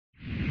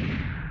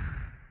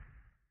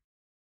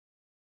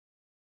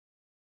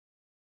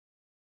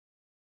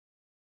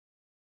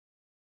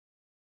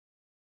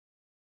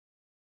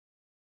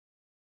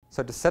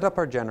So to set up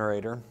our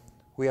generator,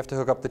 we have to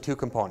hook up the two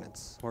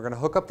components. We're going to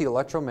hook up the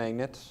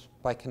electromagnet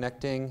by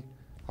connecting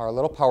our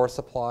little power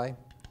supply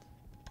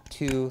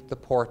to the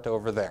port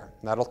over there.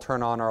 And that'll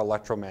turn on our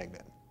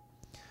electromagnet.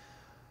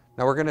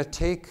 Now we're going to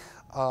take,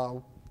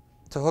 to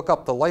hook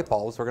up the light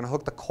bulbs, we're going to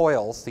hook the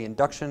coils, the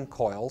induction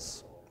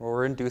coils, where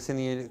we're inducing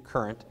the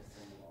current,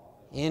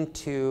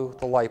 into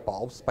the light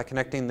bulbs by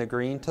connecting the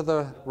green to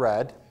the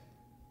red.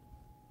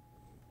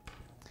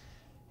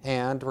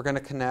 And we're going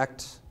to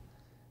connect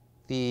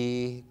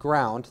the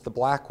ground, the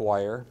black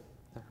wire,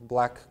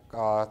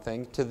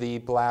 thing, to the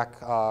black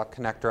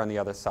connector on the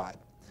other side.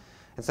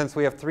 And since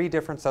we have three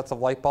different sets of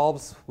light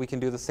bulbs, we can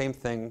do the same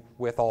thing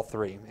with all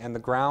three. And the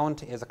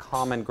ground is a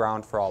common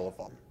ground for all of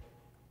them.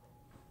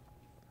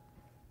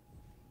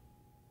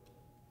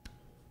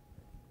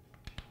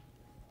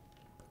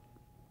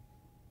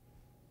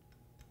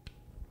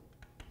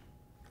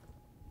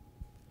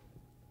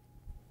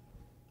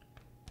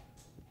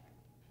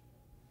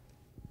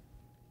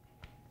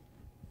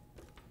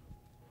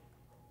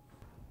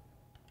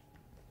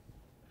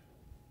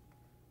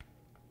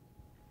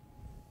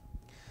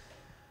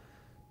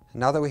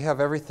 Now that we have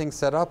everything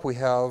set up, we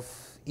have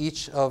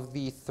each of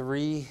the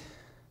three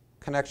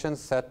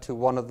connections set to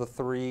one of the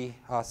three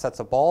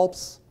sets of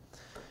bulbs.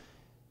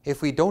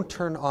 If we don't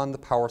turn on the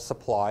power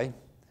supply,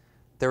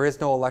 there is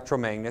no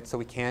electromagnet, so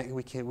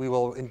we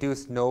will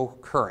induce no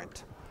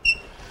current.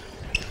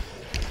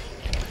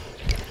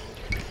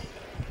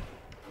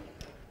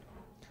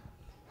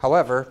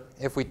 However,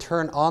 if we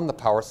turn on the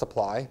power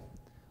supply,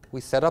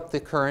 we set up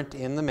the current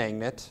in the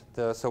magnet,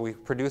 so we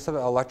produce an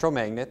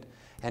electromagnet.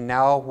 And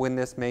now when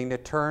this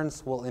magnet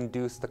turns, we'll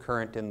induce the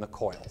current in the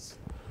coils.